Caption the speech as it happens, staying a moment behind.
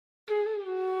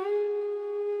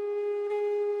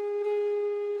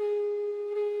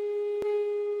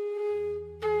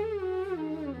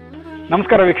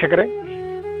ನಮಸ್ಕಾರ ವೀಕ್ಷಕರೇ,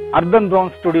 ಅರ್ಧನ್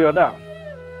ಬ್ರೌನ್ ಸ್ಟುಡಿಯೋದ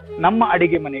ನಮ್ಮ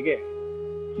ಅಡಿಗೆ ಮನೆಗೆ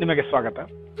ನಿಮಗೆ ಸ್ವಾಗತ.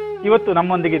 ಇವತ್ತು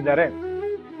ನಮ್ಮೊಂದಿಗಿದ್ದಾರೆ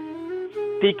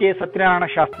ಟಿ.ಕೆ. ಸತ್ಯನಾರಾಯಣ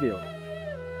ಶಾಸ್ತ್ರಿಯವರು.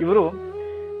 ಇವರು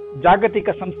ಜಾಗತಿಕ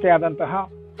ಸಂಸ್ಥೆಯಾದಂತಹ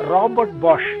ರಾಬರ್ಟ್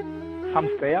ಬಾಷ್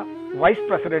ಸಂಸ್ಥೆಯ ವೈಸ್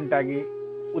ಪ್ರೆಸಿಡೆಂಟ್ ಆಗಿ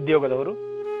ಉದ್ಯೋಗದವರು.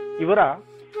 ಇವರ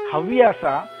ಹವ್ಯಾಸ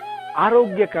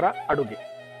ಆರೋಗ್ಯಕರ ಅಡುಗೆ.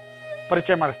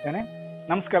 ಪರಿಚಯ ಮಾಡಿಸ್ತೇನೆ.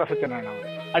 ನಮಸ್ಕಾರ ಸತ್ಯನಾರಾಯಣ ಅವರು.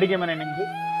 ಅಡಿಗೆ ಮನೆ ನಿಮ್ದು,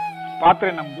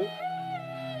 ಪಾತ್ರೆ ನಮ್ದು.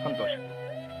 ಸಂತೋಷ,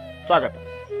 ಸ್ವಾಗತ.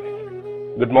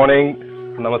 Good morning,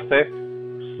 namaste.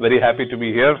 Very happy to be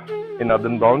here in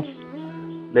Earthen Browns.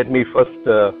 Let me first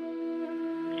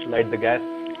light the gas.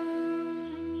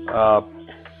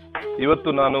 ಇವತ್ತು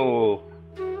ನಾನು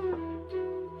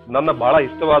ನನ್ನ ಬಹಳ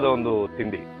ಇಷ್ಟವಾದ ಒಂದು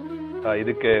ತಿಂಡಿ,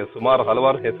 ಇದಕ್ಕೆ ಸುಮಾರು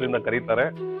ಹಲವಾರು ಹೆಸರಿಂದ ಕರೀತಾರೆ.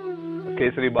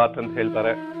 ಕೇಸರಿ ಬಾತ್ ಅಂತ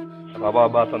ಹೇಳ್ತಾರೆ, ರವಾ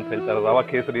ಬಾತ್ ಅಂತ ಹೇಳ್ತಾರೆ, ರವಾ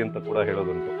ಕೇಸರಿ ಅಂತ ಕೂಡ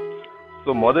ಹೇಳೋದುಂಟು. ಸೊ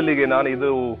ಮೊದಲಿಗೆ ನಾನು ಇದು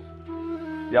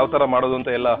ಯಾವ ತರ ಮಾಡೋದು ಅಂತ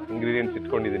ಎಲ್ಲ ಇಂಗ್ರೀಡಿಯೆಂಟ್ಸ್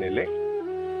ಇಟ್ಕೊಂಡಿದ್ದೀನಿ ಇಲ್ಲಿ.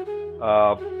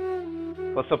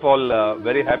 First of all,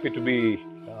 very happy to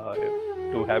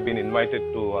have been invited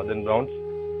to ಅರ್ಧನ್ browns.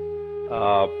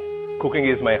 Cooking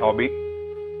is my hobby.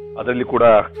 ಅದರಲ್ಲಿ ಕೂಡ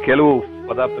ಕೆಲವು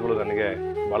ಪದಾರ್ಥಗಳು ನನಗೆ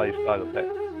ಬಹಳ ಇಷ್ಟ ಆಗುತ್ತೆ.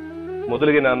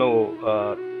 ಮೊದಲಿಗೆ ನಾನು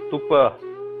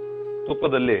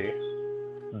ತುಪ್ಪದಲ್ಲಿ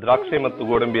ದ್ರಾಕ್ಷಿ ಮತ್ತು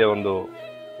ಗೋಡಂಬಿಯ ಒಂದು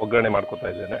ಒಗ್ಗರಣೆ ಮಾಡ್ಕೊತಾ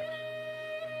ಇದ್ದೇನೆ.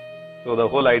 So the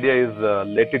whole idea is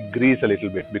let it Greece a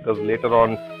little bit, because later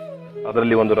on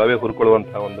ಅದರಲ್ಲಿ ಒಂದು ರವೆ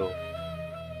ಹುರ್ಕೊಳ್ಳುವಂತಹ ಒಂದು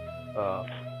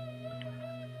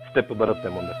ಸ್ಟೆಪ್ ಬರುತ್ತೆ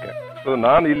ಮುಂದಕ್ಕೆ. ಸೊ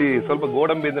ನಾನು ಇಲ್ಲಿ ಸ್ವಲ್ಪ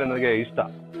ಗೋಡಂಬಿ ಅಂದ್ರೆ ನನಗೆ ಇಷ್ಟ,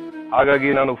 ಹಾಗಾಗಿ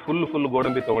ನಾನು ಫುಲ್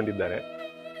ಗೋಡಂಬಿ ತಗೊಂಡಿದ್ದೇನೆ.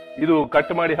 ಇದು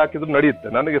ಕಟ್ ಮಾಡಿ ಹಾಕಿದ್ರು ನಡೆಯುತ್ತೆ,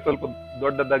 ನನಗೆ ಸ್ವಲ್ಪ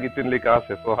ದೊಡ್ಡದಾಗಿ ತಿನ್ಲಿಕ್ಕೆ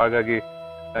ಆಸೆ. ಸೊ ಹಾಗಾಗಿ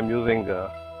I am using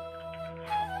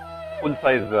full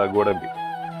size ಗೋಡಂಬಿ.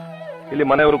 ಇಲ್ಲಿ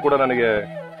ಮನೆಯವರು ಕೂಡ ನನಗೆ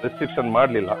ರೆಸ್ಟ್ರಿಕ್ಷನ್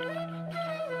ಮಾಡಲಿಲ್ಲ,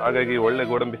 ಹಾಗಾಗಿ ಒಳ್ಳೆ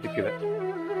ಗೋಡಂಬಿ ಸಿಕ್ಕಿದೆ.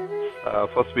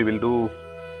 First we will do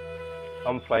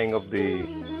some frying of the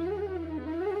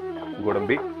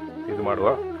ಗೋಡಂಬಿ. ಇದು ಮಾಡುವ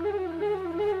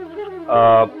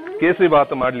ಕೇಸರಿ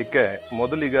ಬಾತ್ ಮಾಡಲಿಕ್ಕೆ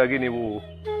ಮೊದಲಿಗಾಗಿ ನೀವು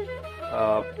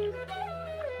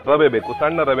ರವೆ ಬೇಕು.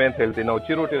 ಸಣ್ಣ ರವೆ ಅಂತ ಹೇಳ್ತೀವಿ ನಾವು,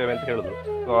 ಚಿರೋಟಿ ರವೆ ಅಂತ ಹೇಳುದು.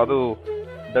 ಸೊ ಅದು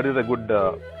that is a good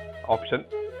option.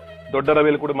 ದೊಡ್ಡ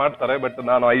ರವೆಯಲ್ಲಿ ಕೂಡ ಮಾಡ್ತಾರೆ, ಬಟ್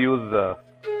ನಾನು ಐ ಯೂಸ್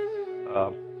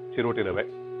ಚಿರೋಟಿ ರವೆ.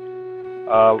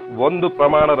 ಒಂದು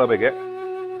ಪ್ರಮಾಣ ರವೆಗೆ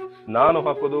ನಾನು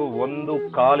ಹಾಕೋದು 1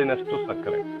 ಕಾಲಿನಷ್ಟು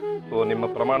ಸಕ್ಕರೆ. ಸೊ ನಿಮ್ಮ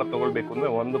ಪ್ರಮಾಣ ತಗೊಳ್ಬೇಕು ಅಂದ್ರೆ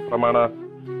 1 ಪ್ರಮಾಣ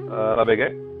ರವೆಗೆ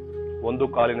 1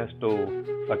 ಕಾಲಿನಷ್ಟು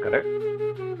ಸಕ್ಕರೆ.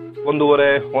 1.5,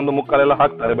 1 ಮುಕ್ಕಾಲೆಲ್ಲ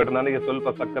ಹಾಕ್ತಾರೆ, ಬಟ್ ನನಗೆ ಸ್ವಲ್ಪ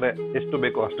ಸಕ್ಕರೆ ಎಷ್ಟು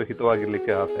ಬೇಕೋ ಅಷ್ಟು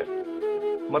ಹಿತವಾಗಿರ್ಲಿಕ್ಕೆ ಆಸೆ.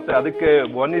 ಮತ್ತೆ ಅದಕ್ಕೆ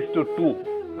 1:2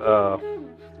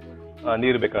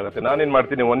 ನೀರು ಬೇಕಾಗತ್ತೆ. ನಾನೇನ್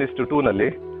ಮಾಡ್ತೀನಿ, 1:2 ನಲ್ಲಿ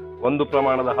 1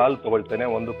 ಪ್ರಮಾಣದ ಹಾಲು ತಗೊಳ್ತೇನೆ,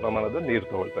 1 ಪ್ರಮಾಣದ ನೀರು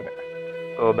ತಗೊಳ್ತೇನೆ.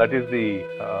 So that is the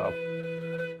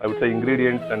I would say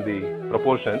ingredients and the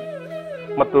proportions.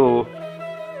 ಮತ್ತು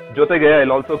ಜೊತೆಗೆ ಐ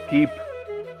ಆಲ್ಸೋ ಕೀಪ್,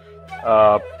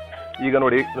 ಈಗ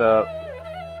ನೋಡಿ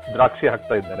ದ್ರಾಕ್ಷಿ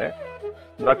ಹಾಕ್ತಾ ಇದ್ದೇನೆ.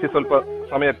 ದ್ರಾಕ್ಷಿ ಸ್ವಲ್ಪ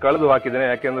ಸಮಯ ಕಳೆದು ಹಾಕಿದ್ದೇನೆ,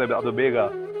 ಯಾಕೆಂದ್ರೆ ಅದು ಬೇಗ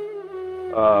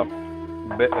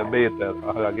ಬೇಯುತ್ತೆ.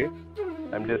 ಹಾಗಾಗಿ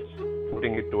I am just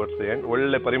putting it towards the end.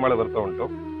 ಒಳ್ಳೆ ಪರಿಮಳ ಬರ್ತಾ ಉಂಟು,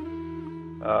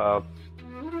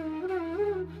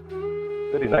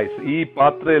 ವೆರಿ ನೈಸ್. ಈ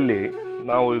ಪಾತ್ರೆಯಲ್ಲಿ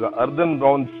ನಾವು ಈಗ ಅರ್ಧನ್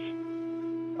ಬ್ರೌನ್ಸ್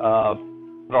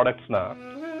ಪ್ರಾಡಕ್ಟ್ಸ್ ನ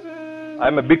I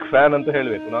am A big fan ಅಂತ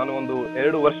ಹೇಳ್ಬೇಕು. ನಾನು ಒಂದು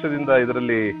 2 ವರ್ಷದಿಂದ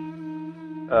ಇದರಲ್ಲಿ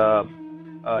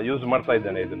ಯೂಸ್ ಮಾಡ್ತಾ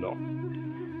ಇದ್ದೇನೆ ಇದನ್ನು.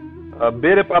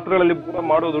 ಬೇರೆ ಪಾತ್ರೆಗಳಲ್ಲಿ ಕೂಡ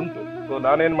ಮಾಡೋದುಂಟು. ಸೊ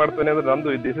ನಾನೇನ್ ಮಾಡ್ತೇನೆ ಅಂದ್ರೆ, ನಂದು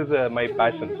this is my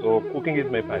passion. So cooking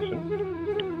is my passion.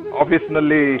 Office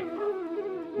ನಲ್ಲಿ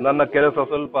ನನ್ನ ಕೆಲಸ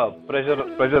ಸ್ವಲ್ಪ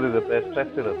ಪ್ರೆಷರ್ ಇರುತ್ತೆ,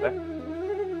 ಸ್ಟ್ರೆಸ್ ಇರುತ್ತೆ.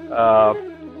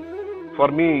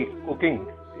 For me cooking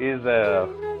is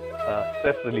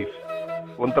stress relief.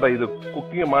 ಒಂಥರ ಇದು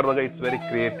ಕುಕಿಂಗ್ ಮಾಡುವಾಗ it's very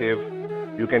creative,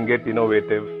 you can get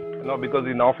innovative, because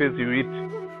in office you eat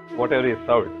what ever is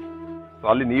served. So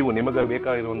ಅಲ್ಲಿ ನೀವು ನಿಮಗೆ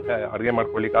ಬೇಕಾಗಿರುವಂತಹ ಅಡುಗೆ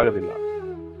ಮಾಡ್ಕೊಳ್ಳಿಕ್ಕೆ ಆಗೋದಿಲ್ಲ.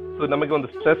 ಸೊ ನಮಗೆ ಒಂದು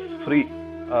ಸ್ಟ್ರೆಸ್ ಫ್ರೀ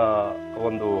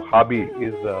ಒಂದು ಹಾಬಿ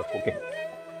ಇಸ್ ಕುಕಿಂಗ್.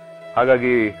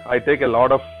 ಹಾಗಾಗಿ I take A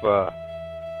lot of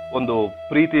ಒಂದು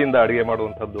ಪ್ರೀತಿಯಿಂದ ಅಡುಗೆ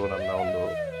ಮಾಡುವಂಥದ್ದು ನನ್ನ ಒಂದು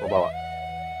ಸ್ವಭಾವ.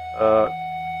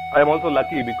 I am also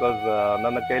lucky, because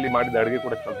ನನ್ನ ಕೈಲಿ ಮಾಡಿದ ಅಡುಗೆ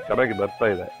ಕೂಡ ಚೆನ್ನಾಗಿ ಬರ್ತಾ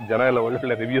ಇದೆ. ಜನ ಎಲ್ಲ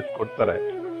ಒಳ್ಳೊಳ್ಳೆ ರಿವ್ಯೂಸ್ ಕೊಡ್ತಾರೆ.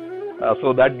 So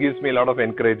that gives me lot of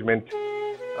encouragement.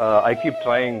 I keep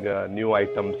trying new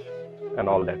items and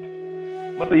all that.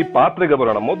 ಮತ್ತೆ ಈ ಪಾತ್ರೆಗೆ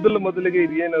ಬರೋಣ. ಮೊದಲಿಗೆ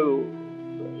ಇದೇನು,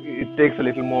 it takes a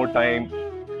little more time.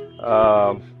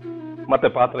 ಮತ್ತೆ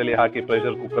ಪಾತ್ರೆಯಲ್ಲಿ ಹಾಕಿ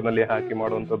ಪ್ರೆಷರ್ ಕುಕ್ಕರ್ ನಲ್ಲಿ ಹಾಕಿ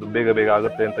ಮಾಡುವಂಥದ್ದು ಬೇಗ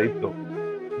ಆಗುತ್ತೆ ಅಂತ ಇತ್ತು.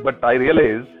 ಬಟ್ ಐ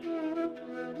ರಿಯಲೈಸ್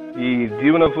ಈ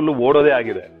ಜೀವನ ಫುಲ್ ಓಡೋದೇ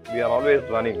ಆಗಿದೆ. We are always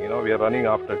running, we are running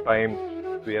after time,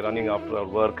 we are running after hour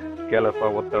work, ಕೆಲಸ,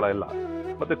 ಒತ್ತಡ ಎಲ್ಲ.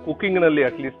 ಮತ್ತೆ ಕುಕಿಂಗ್ ನಲ್ಲಿ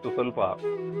ಅಟ್ಲೀಸ್ಟ್ ಸ್ವಲ್ಪ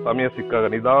ಸಮಯ ಸಿಕ್ಕಾಗ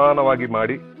ನಿಧಾನವಾಗಿ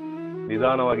ಮಾಡಿ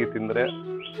ನಿಧಾನವಾಗಿ ತಿಂದ್ರೆ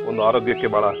ಒಂದು ಆರೋಗ್ಯಕ್ಕೆ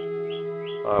ಬಹಳ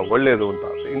ಒಳ್ಳೆಯದು ಅಂತ.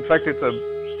 In fact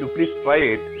you please try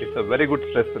it. It's a very good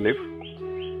stress relief.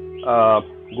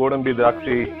 ಗೋಡಂಬಿ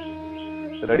ದ್ರಾಕ್ಷಿ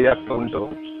ರೆಡಿ ಆಗ್ತಾ ಉಂಟು.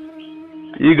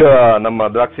 ಈಗ ನಮ್ಮ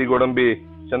ದ್ರಾಕ್ಷಿ ಗೋಡಂಬಿ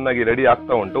ಚೆನ್ನಾಗಿ ರೆಡಿ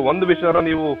ಆಗ್ತಾ ಉಂಟು. ಒಂದು ವಿಚಾರ,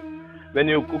 ನೀವು when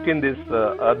you cook in this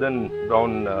earthen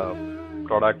brown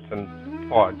products and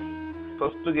pats,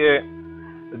 ಫಸ್ಟ್ಗೆ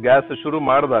ಗ್ಯಾಸ್ ಶುರು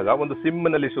ಮಾಡಿದಾಗ ಒಂದು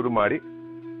ಸಿಮ್ನಲ್ಲಿ ಶುರು ಮಾಡಿ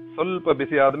ಸ್ವಲ್ಪ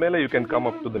ಬಿಸಿ ಆದ್ಮೇಲೆ you can come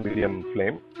up to the medium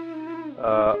flame.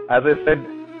 As I said,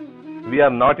 we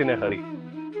are not in a Hari.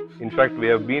 In fact we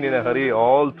have been in a Hari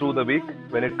all through the weak.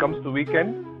 When it comes to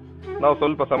weekend ನಾವು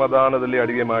ಸ್ವಲ್ಪ ಸಮಾಧಾನದಲ್ಲಿ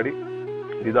ಅಡಿಗೆ ಮಾಡಿ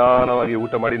ನಿಧಾನವಾಗಿ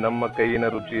ಊಟ ಮಾಡಿ ನಮ್ಮ ಕೈಯಿನ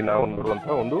ರುಚಿ ನಾವು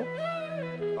ನೋಡುವಂತಹ ಒಂದು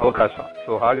ಅವಕಾಶ.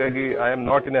 ಸೊ ಹಾಗಾಗಿ I am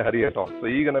not in a Hari at all. So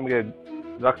ಈಗ ನಮಗೆ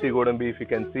ದ್ರಾಕ್ಷಿ ಗೋಡಂಬಿ ಇಫ್ ಯು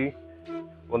ಕ್ಯಾನ್ ಸಿ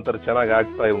ಒಂಥರ ಚೆನ್ನಾಗಿ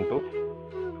ಆಗ್ತಾ ಉಂಟು,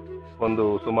 ಒಂದು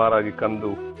ಸುಮಾರಾಗಿ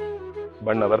ಕಂದು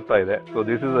ಬಣ್ಣ ಬರ್ತಾ ಇದೆ. So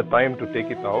this is the time to take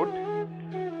it out.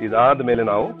 ಇದಾದ ಮೇಲೆ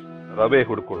ನಾವು ರವೆ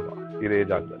ಹುಡ್ಕೊಳ್ಳುವ ಇದೇ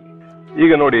ಜಾಗದಲ್ಲಿ.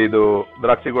 ಈಗ ನೋಡಿ, ಇದು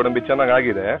ದ್ರಾಕ್ಷಿ ಗೋಡಂಬಿ ಚೆನ್ನಾಗಿ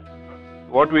ಆಗಿದೆ.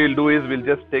 What will do is will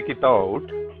just take it out.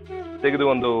 ತೆಗೆದು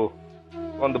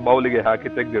ಒಂದು ಬೌಲಿಗೆ ಹಾಕಿ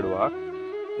ತೆಗೆದಿಡುವ.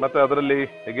 ಮತ್ತೆ ಅದರಲ್ಲಿ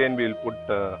ಅಗೇನ್ ವಿಲ್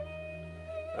ಪುಟ್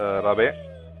ರವೆ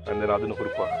ಅಂದ್ರೆ ಅದನ್ನು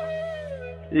ಹುರ್ಕುವ.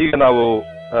 ಈಗ ನಾವು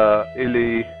ಇಲ್ಲಿ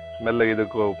ಮೆಲ್ಲಗೆ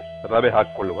ಇದಕ್ಕೂ ರವೆ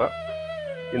ಹಾಕೊಳ್ಳುವ.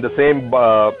 ಇನ್ ದ ಸೇಮ್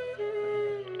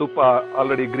ತುಪ್ಪ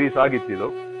already Greece ಆಗಿತ್ತಿದು.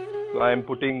 So I am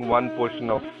putting 1 portion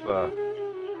of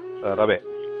ರವೆ.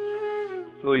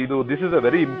 So this is a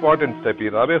very important step. ಈ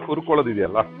ರವೆ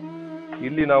ಹುರ್ಕೊಳ್ಳೋದಿದೆಯಲ್ಲ,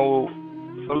 ಇಲ್ಲಿ ನಾವು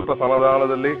ಸ್ವಲ್ಪ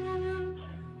ಸಮಾಧಾನದಲ್ಲಿ,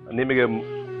 ನಿಮಗೆ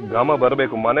ಘಮ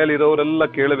ಬರಬೇಕು, ಮನೇಲಿ ಇರೋರೆಲ್ಲ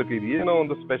ಕೇಳಬೇಕು, ಇದು ಏನೋ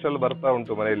ಒಂದು ಸ್ಪೆಷಲ್ ಬರ್ತಾ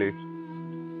ಉಂಟು ಮನೆಯಲ್ಲಿ,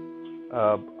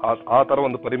 ಆ ತರ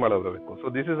ಒಂದು ಪರಿಮಳ ಬರಬೇಕು. So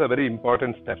this is a very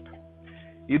important step.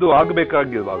 ಇದು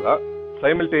ಆಗಬೇಕಾಗಿರುವಾಗ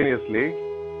ಸೈಮಲ್ಟೇನಿಯಸ್ಲಿ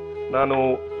ನಾನು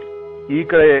ಈ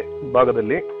ಕಡೆ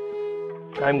ಭಾಗದಲ್ಲಿ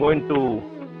I am going to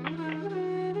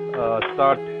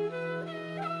start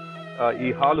ಈ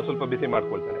ಹಾಲು ಸ್ವಲ್ಪ ಬಿಸಿ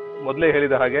ಮಾಡ್ಕೊಳ್ತೇನೆ. ಮೊದಲೇ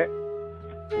ಹೇಳಿದ ಹಾಗೆ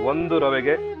ಒಂದು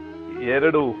ರವೆಗೆ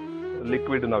 2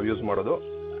 ಲಿಕ್ವಿಡ್ ನಾವು ಯೂಸ್ ಮಾಡೋದು.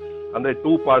 ಅಂದ್ರೆ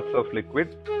 2 parts ಆಫ್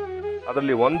ಲಿಕ್ವಿಡ್.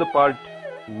 ಅದರಲ್ಲಿ 1 part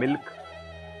ಮಿಲ್ಕ್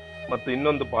ಮತ್ತು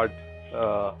ಇನ್ನೊಂದು ಪಾರ್ಟ್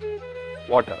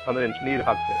ವಾಟರ್, ಅಂದ್ರೆ ನೀರು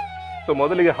ಹಾಕ್ತೇವೆ. ಸೊ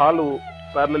ಮೊದಲಿಗೆ ಹಾಲು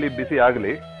ಪ್ಯಾರಲಲಿ ಬಿಸಿ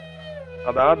ಆಗಲಿ.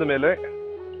 ಅದಾದ ಮೇಲೆ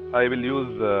I will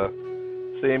use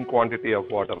same quantity of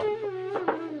water also.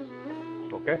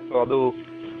 Okay, so ಅದು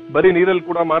ಬರೀ ನೀರಲ್ಲಿ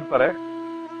ಕೂಡ ಮಾಡ್ತಾರೆ.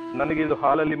 ನನಗೆ ಇದು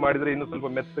ಹಾಲಲ್ಲಿ ಮಾಡಿದ್ರೆ ಇನ್ನೂ ಸ್ವಲ್ಪ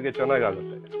ಮೆತ್ತಗೆ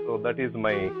ಚೆನ್ನಾಗಾಗುತ್ತೆ. So that is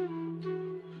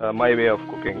my way of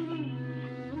cooking.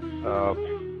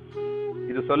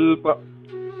 ಇದು ಸ್ವಲ್ಪ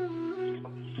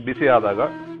ಬಿಸಿ ಆದಾಗ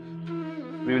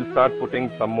we will start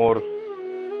putting some more.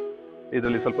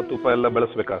 ಇದರಲ್ಲಿ ಸ್ವಲ್ಪ ತುಪ್ಪ ಎಲ್ಲ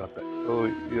ಬೆಳೆಸಬೇಕಾಗತ್ತೆ. ಸೊ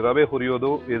ಈ ರವೆ ಹುರಿಯೋದು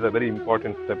is a very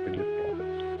important step in this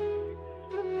process.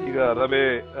 ಈಗ ರವೆ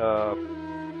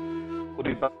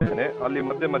ಹುರಿತಾ ಇದ್ದೇನೆ. ಅಲ್ಲಿ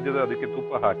ಮಧ್ಯದ ಅದಕ್ಕೆ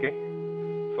ತುಪ್ಪ ಹಾಕಿ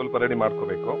ಸ್ವಲ್ಪ ರೆಡಿ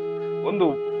ಮಾಡ್ಕೋಬೇಕು. ಒಂದು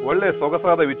ಒಳ್ಳೆ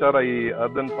ಸೊಗಸಾದ ವಿಚಾರ ಈ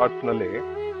earthen ಪಾಟ್ಸ್ ನಲ್ಲಿ,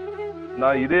 ನಾ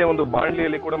ಇದೇ ಒಂದು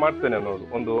ಬಾಣ್ಲಿಯಲ್ಲಿ ಕೂಡ ಮಾಡ್ತೇನೆ ಅನ್ನೋದು.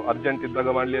 ಒಂದು ಅರ್ಜೆಂಟ್ ಇದ್ದಾಗ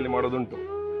ಬಾಣ್ಲಿಯಲ್ಲಿ ಮಾಡೋದುಂಟು.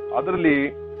 ಅದರಲ್ಲಿ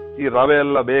ಈ ರವೆ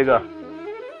ಎಲ್ಲ ಬೇಗ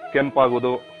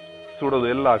ಕೆಂಪಾಗೋದು, ಸುಡೋದು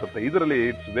ಎಲ್ಲ ಆಗುತ್ತೆ. ಇದರಲ್ಲಿ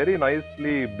it's very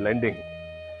nicely blending,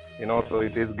 so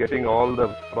it is getting all the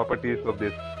properties of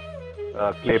this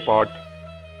clay pot.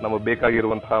 ನಮಗೆ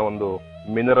ಬೇಕಾಗಿರುವಂತಹ ಒಂದು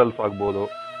ಮಿನರಲ್ಸ್ ಆಗ್ಬೋದು.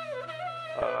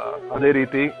 ಅದೇ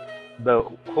ರೀತಿ the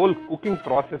whole cooking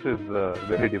process is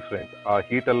very different. ಆ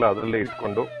ಹೀಟ್ ಎಲ್ಲ ಅದರಲ್ಲೇ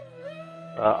ಇಟ್ಕೊಂಡು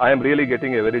I am really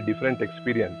getting A very different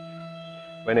experience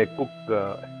when I cook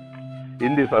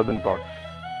in this earthen pots.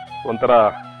 ಒಂಥರ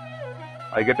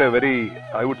I get A very,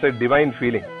 I would say, divine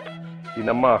feeling. ಈ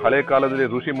ನಮ್ಮ ಹಳೆ ಕಾಲದಲ್ಲಿ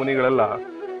ಋಷಿ ಮುನಿಗಳೆಲ್ಲ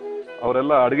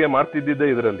ಅವರೆಲ್ಲ ಅಡುಗೆ ಮಾಡ್ತಿದ್ದಿದ್ದೇ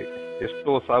ಇದರಲ್ಲಿ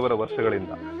ಎಷ್ಟೋ ಸಾವಿರ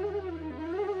ವರ್ಷಗಳಿಂದ.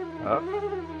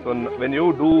 So when you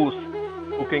do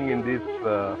cooking in this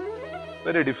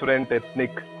very different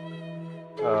ethnic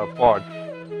pats,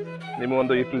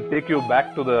 ನಿಮಗೊಂದು it will take you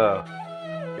back to the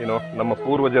ನಮ್ಮ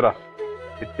ಪೂರ್ವಜರ,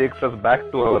 it takes us back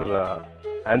to our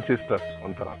ancestors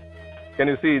ಒಂಥರ. ಕ್ಯಾನ್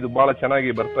ಯು ಸಿ, ಇದು ಬಹಳ ಚೆನ್ನಾಗಿ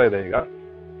ಬರ್ತಾ ಇದೆ, ಈಗ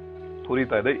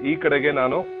ಹುರಿತಾ ಇದೆ. ಈ ಕಡೆಗೆ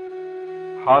ನಾನು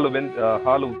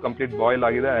ಹಾಲು ಕಂಪ್ಲೀಟ್ ಬಾಯ್ಲ್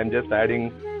ಆಗಿದೆ. I am just adding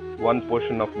 1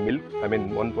 portion of milk,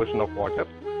 1 portion of water.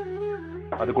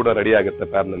 ಅದು ಕೂಡ ರೆಡಿ ಆಗುತ್ತೆ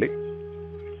ಪ್ಯಾರ್ನಲ್ಲಿ.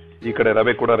 ಈ ಕಡೆ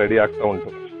ರವೆ ಕೂಡ ರೆಡಿ ಆಗ್ತಾ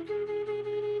ಉಂಟು.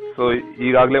 ಸೊ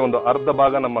ಈಗಾಗಲೇ ಒಂದು ಅರ್ಧ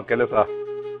ಭಾಗ ನಮ್ಮ ಕೆಲಸ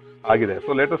ಆಗಿದೆ.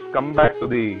 So let us come back to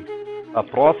the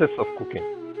process of cooking.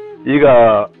 ಈಗ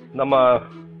ನಮ್ಮ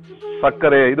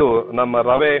ಸಕ್ಕರೆ, ಇದು ನಮ್ಮ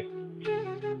ರವೆ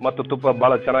ಮತ್ತು ತುಪ್ಪ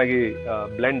ಬಹಳ ಚೆನ್ನಾಗಿ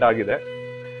ಬ್ಲೆಂಡ್ ಆಗಿದೆ.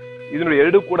 ಇದು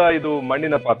ಎರಡು ಕೂಡ ಇದು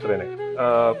ಮಣ್ಣಿನ ಪಾತ್ರೆನೆ.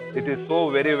 It is so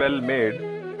very well made.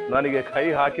 ನನಗೆ ಕೈ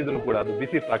ಹಾಕಿದ್ರು ಕೂಡ ಅದು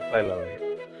ಬಿಸಿ ಆಗ್ತಾ ಇಲ್ಲ ನನಗೆ.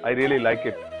 I really like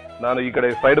it. ನಾನು ಈ ಕಡೆ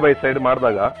ಸೈಡ್ ಬೈ ಸೈಡ್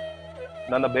ಮಾಡಿದಾಗ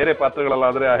ನನ್ನ ಬೇರೆ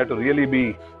ಪಾತ್ರೆಗಳಲ್ಲಾದ್ರೆ I have to really be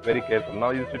very careful.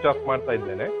 ನಾವು ಇದು ಸ್ವಿಚ್ ಆಫ್ ಮಾಡ್ತಾ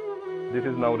ಇದ್ದೇನೆ. This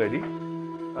is now ready.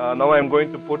 Now I am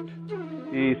going to put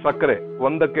ಈ ಸಕ್ಕರೆ,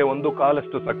 1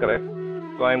 ಕಾಲಷ್ಟು ಸಕ್ಕರೆ.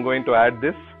 So I am going to add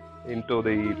this in to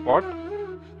the pot.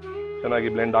 ಚೆನ್ನಾಗಿ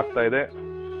ಬ್ಲೆಂಡ್ ಆಗ್ತಾ ಇದೆ.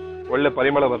 ಒಳ್ಳೆ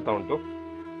ಪರಿಮಳ ಬರ್ತಾ ಉಂಟು.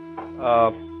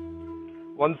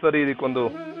 ಒಂದ್ಸರಿ ಇದಕ್ಕೊಂದು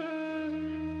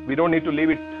we don't need to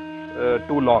leave it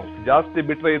two long. ಜಾಸ್ತಿ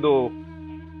ಬಿಟ್ರೆ ಇದು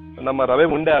ನಮ್ಮ ರವೆ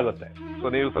ಉಂಡೆ ಆಗುತ್ತೆ. ಸೊ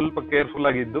ನೀವು ಸ್ವಲ್ಪ ಕೇರ್ಫುಲ್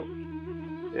ಆಗಿದ್ದು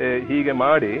ಹೀಗೆ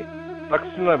ಮಾಡಿ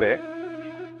ತಕ್ಷಣವೇ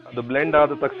ಅದು ಬ್ಲೆಂಡ್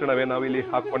ಆದ ತಕ್ಷಣವೇ ನಾವಿಲ್ಲಿ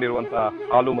ಹಾಕೊಂಡಿರುವಂತಹ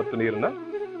ಹಾಲು ಮತ್ತು ನೀರನ್ನ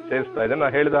ಸೇರಿಸ್ತಾ ಇದ್ದೇನೆ.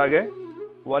 ನಾನು ಹೇಳಿದ ಹಾಗೆ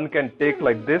one can take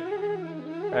like this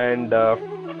and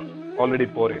already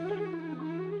four it.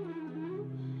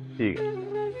 ಹೀಗೆ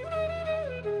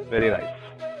ವೆರಿ ನೈಸ್.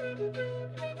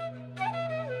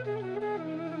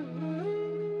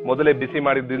 ಮೊದಲೇ ಬಿಸಿ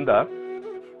ಮಾಡಿದ್ರಿಂದ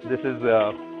this is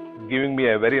giving me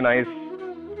a very nice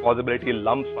possibility.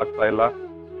 Lumps ಆಗ್ತಾ ಇಲ್ಲ.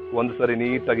 ಒಂದು ಸರಿ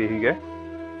ನೀಟಾಗಿ ಹೀಗೆ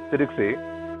ತಿರುಗಿಸಿ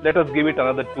let us give it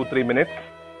another 2-3 minutes.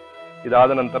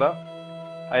 ಇದಾದ ನಂತರ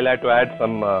I like to add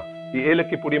some ಈ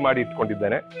ಏಲಕ್ಕಿ ಪುಡಿ ಮಾಡಿ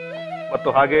ಇಟ್ಕೊಂಡಿದ್ದೇನೆ. ಮತ್ತು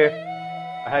ಹಾಗೆ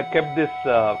ಐ ಹ್ಯಾವ್ ಕೆಪ್ಟ್ ದಿಸ್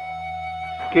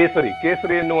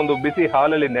ಕೇಸರಿಯನ್ನು ಒಂದು ಬಿಸಿ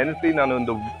ಹಾಲಲ್ಲಿ ನೆನೆಸಿ ನಾನು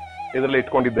ಒಂದು ಇದರಲ್ಲಿ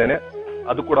ಇಟ್ಕೊಂಡಿದ್ದೇನೆ.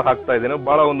 ಅದು ಕೂಡ ಹಾಕ್ತಾ ಇದ್ದೇನೆ.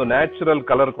 ಬಹಳ ಒಂದು ನ್ಯಾಚುರಲ್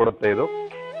ಕಲರ್ ಕೊಡುತ್ತೆ ಇದು.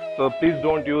 ಸೊ ಪ್ಲೀಸ್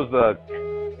ಡೋಂಟ್ ಯೂಸ್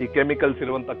ಈ ಕೆಮಿಕಲ್ಸ್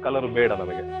ಇರುವಂತ ಕಲರ್ ಬೇಡ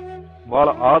ನಮಗೆ. ಬಹಳ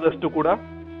ಆದಷ್ಟು ಕೂಡ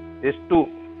ಎಷ್ಟು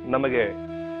ನಮಗೆ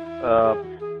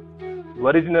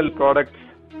ಒರಿಜಿನಲ್ ಪ್ರಾಡಕ್ಟ್ಸ್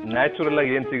ನ್ಯಾಚುರಲ್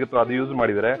ಆಗಿ ಏನ್ ಸಿಗುತ್ತೋ ಅದು ಯೂಸ್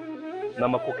ಮಾಡಿದರೆ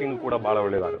ನಮ್ಮ ಕುಕಿಂಗ್ ಕೂಡ ಬಹಳ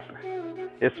ಒಳ್ಳೆಯದಾಗುತ್ತೆ.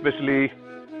 Especially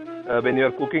when you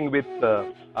are cooking with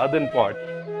ಅರ್ದನ್ pats,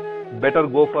 better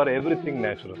go for everything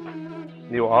natural.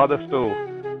 ನೀವು ಆದಷ್ಟು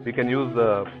we can use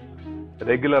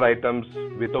regular items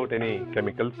without any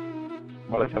chemicals.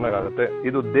 ಬಹಳ ಚೆನ್ನಾಗಾಗುತ್ತೆ.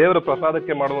 ಇದು ದೇವರ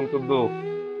ಪ್ರಸಾದಕ್ಕೆ ಮಾಡುವಂಥದ್ದು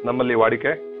ನಮ್ಮಲ್ಲಿ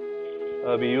ವಾಡಿಕೆ.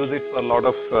 We use it for lot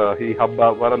of ಈ ಹಬ್ಬ,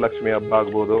 ವರಲಕ್ಷ್ಮಿ ಹಬ್ಬ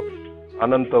ಆಗ್ಬೋದು,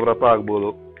 ಅನಂತ ವ್ರತ ಆಗ್ಬೋದು,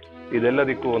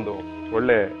 ಇದೆಲ್ಲದಕ್ಕೂ ಒಂದು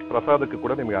ಒಳ್ಳೆ ಪ್ರಸಾದಕ್ಕೆ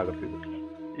ಕೂಡ ನಿಮಗೆ ಆಗುತ್ತೆ ಇದು.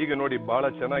 ಈಗ ನೋಡಿ ಬಹಳ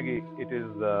ಚೆನ್ನಾಗಿ it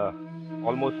is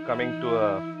almost coming to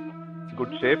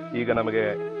good shape. ಈಗ ನಮಗೆ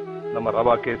ನಮ್ಮ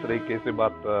ರವಾ ಕೇಸರಿ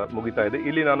ಬಾತ್ ಮುಗಿತಾ ಇದೆ.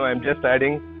 ಇಲ್ಲಿ ನಾನು ಐ ಆಮ್ ಜಸ್ಟ್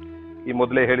ಆಡಿಂಗ್ ಈ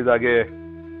ಮೊದಲೇ ಹೇಳಿದಾಗೆ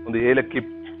ಒಂದು ಏಲಕ್ಕಿ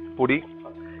ಪುಡಿ.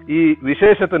 ಈ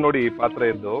ವಿಶೇಷತೆ ನೋಡಿ ಈ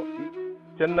ಪಾತ್ರೆಯದ್ದು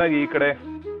ಚೆನ್ನಾಗಿ ಈ ಕಡೆ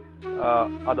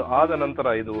ಅದು ಆದ ನಂತರ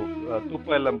ಇದು ತುಪ್ಪ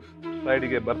ಎಲ್ಲ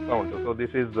ಸೈಡ್ಗೆ ಬರ್ತಾ ಉಂಟು. So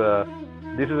this is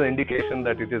an indication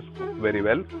that it is cooked very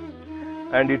well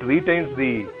and it retains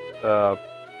the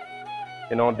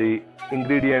the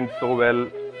ingredients so well.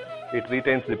 It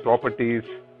retains the properties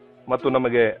ಮತ್ತು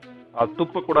ನಮಗೆ ಆ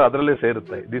ತುಪ್ಪ ಕೂಡ ಅದರಲ್ಲೇ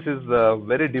ಸೇರುತ್ತೆ. This is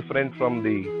very different from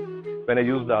the when I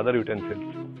use the other utensils.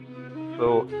 So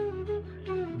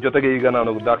ಜೊತೆಗೆ ಈಗ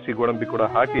ನಾನು ದ್ರಾಕ್ಷಿ ಗೋಡಂಬಿ ಕೂಡ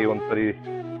ಹಾಕಿ ಒಂದ್ಸರಿ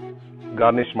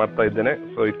ಗಾರ್ನಿಶ್ ಮಾಡ್ತಾ ಇದ್ದೇನೆ.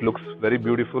 So it looks very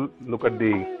beautiful. Look at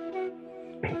the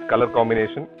colour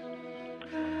combination.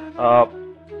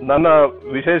 ನನ್ನ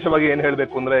ವಿಶೇಷವಾಗಿ ಏನ್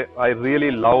ಹೇಳ್ಬೇಕು ಅಂದ್ರೆ I really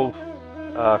love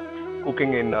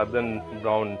cooking in ಅರ್ದನ್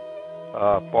brown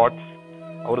pats.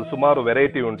 ಅವರು ಸುಮಾರು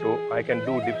ವೆರೈಟಿ ಉಂಟು. I can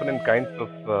do different kinds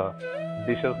of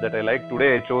dishes that I like. Today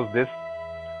I chose this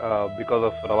because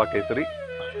of ರವಾ ಕೇಸರಿ.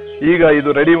 ಈಗ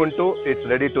ಇದು ರೆಡಿ ಉಂಟು. It's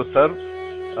ready to serve.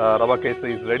 Rava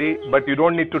Kesari is ready, but you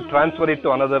don't need to transfer it to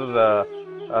another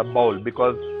bowl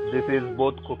because this is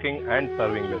both cooking and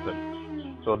serving vessel.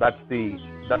 So that's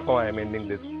how I am ending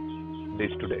this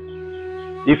dish today.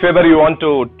 If ever you want to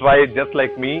try just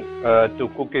like me to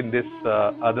cook in this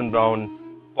earthen brown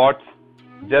pots,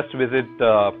 just visit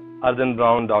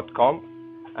earthenbrown.com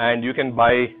and you can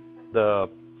buy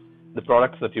the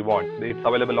products that you want. It's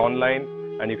available online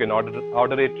and you can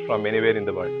order it from anywhere in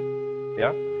the world.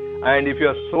 Yeah. And if you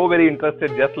are so very interested,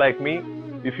 just like me,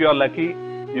 if you are lucky,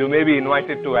 you may be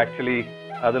invited to actually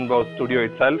Earthen Brown studio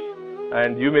itself,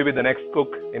 and you may be the next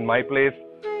cook in my place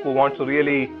who wants to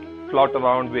really flout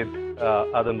around with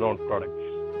Earthen Brown products.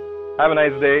 Have a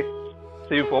nice day.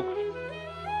 See you folks.